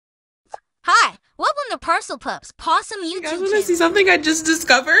Hi, welcome to Parcelpups, Possum YouTube You guys channel. want to see something I just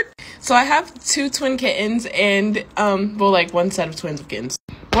discovered? So I have two twin kittens and, well, like one set of twins of kittens.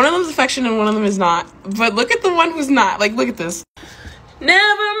 One of them's affectionate and one of them is not. But look at the one who's not. Like, look at this. Never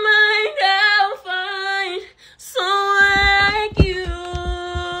mind, I'll find someone like you.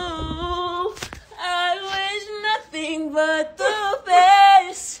 I wish nothing but the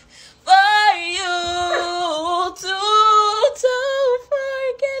best for you. Don't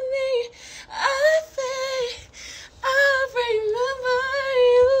forget me. I think I remember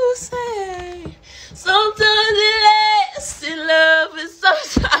you say sometimes it lasts in love and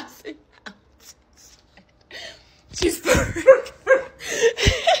sometimes it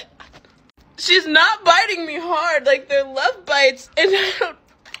She's not biting me hard like they're love bites, and I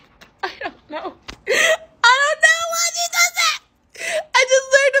don't know. I don't know why she does that. I just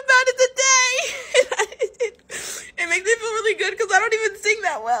learned about it today. It makes me feel really good because I don't even sing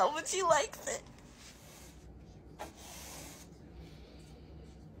that well, but she likes it.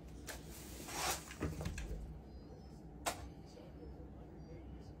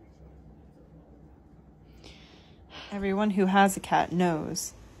 Everyone who has a cat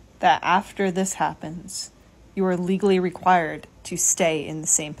knows that after this happens, you are legally required to stay in the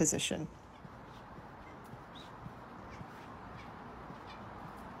same position.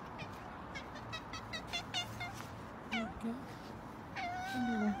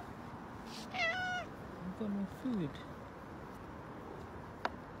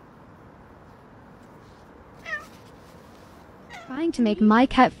 Trying to make my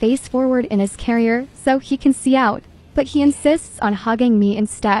cat face forward in his carrier so he can see out, but he insists on hugging me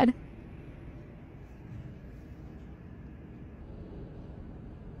instead.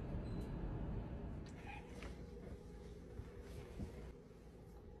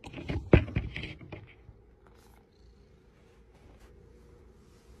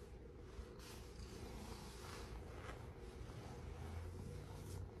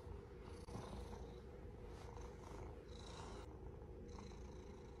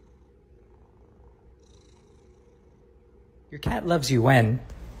 Your cat loves you when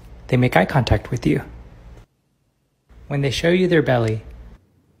they make eye contact with you, when they show you their belly,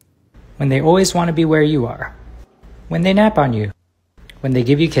 when they always want to be where you are, when they nap on you, when they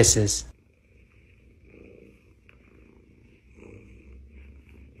give you kisses.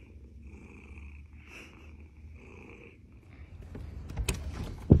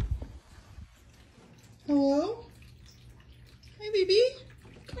 Hello? Hi, baby.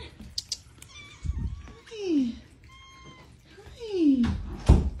 Come here. Hi. Hey.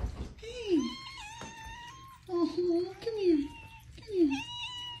 Hey. Oh, come here. Come here.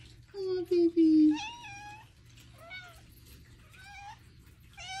 Oh, baby.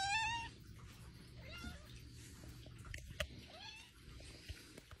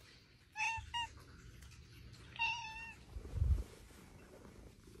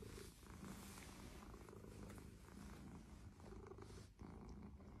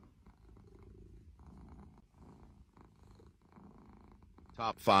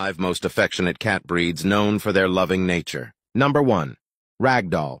 Top 5 most affectionate cat breeds known for their loving nature. Number 1.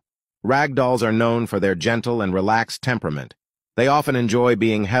 Ragdoll. Ragdolls are known for their gentle and relaxed temperament. They often enjoy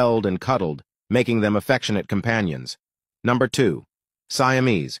being held and cuddled, making them affectionate companions. Number 2.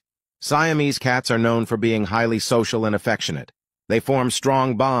 Siamese. Siamese cats are known for being highly social and affectionate. They form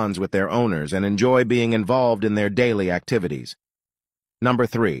strong bonds with their owners and enjoy being involved in their daily activities. Number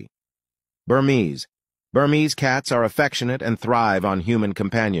 3. Burmese. Burmese cats are affectionate and thrive on human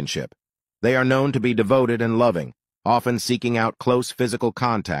companionship. They are known to be devoted and loving, often seeking out close physical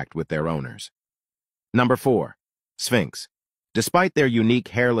contact with their owners. Number 4. Sphinx. Despite their unique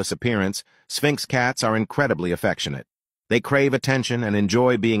hairless appearance, Sphinx cats are incredibly affectionate. They crave attention and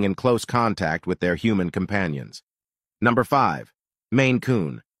enjoy being in close contact with their human companions. Number 5. Maine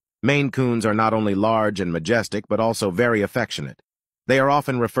Coon. Maine Coons are not only large and majestic, but also very affectionate. They are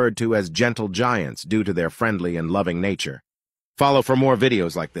often referred to as gentle giants due to their friendly and loving nature. Follow for more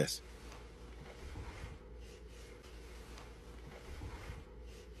videos like this.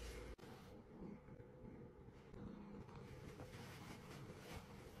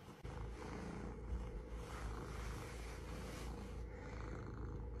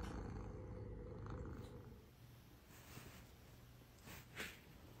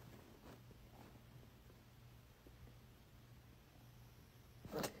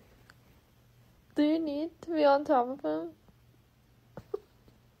 Do you need to be on top of him?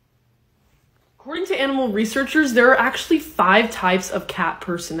 According to animal researchers, there are actually 5 types of cat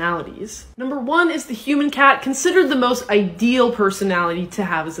personalities. Number 1 is the human cat, considered the most ideal personality to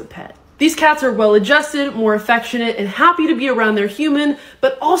have as a pet. These cats are well-adjusted, more affectionate, and happy to be around their human,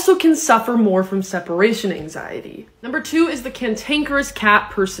 but also can suffer more from separation anxiety. Number 2 is the cantankerous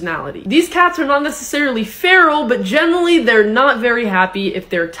cat personality. These cats are not necessarily feral, but generally they're not very happy if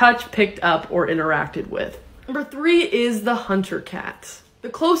they're touched, picked up, or interacted with. Number 3 is the hunter cat. The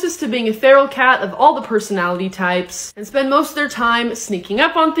closest to being a feral cat of all the personality types, and spend most of their time sneaking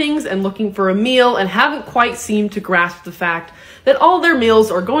up on things and looking for a meal, and haven't quite seemed to grasp the fact that all their meals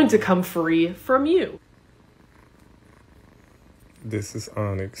are going to come free from you. This is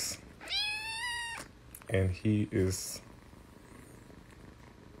Onyx, and he is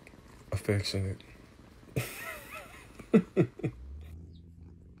affectionate.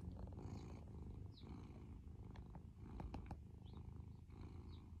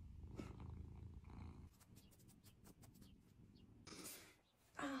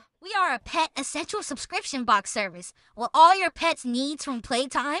 We are a pet essential subscription box service with all your pet's needs from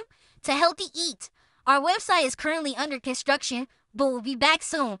playtime to healthy eat. Our website is currently under construction, but we'll be back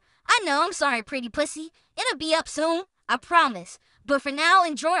soon. I know, I'm sorry, pretty pussy. It'll be up soon, I promise. But for now,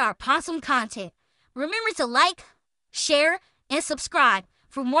 enjoy our awesome content. Remember to like, share, and subscribe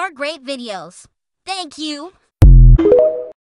for more great videos. Thank you.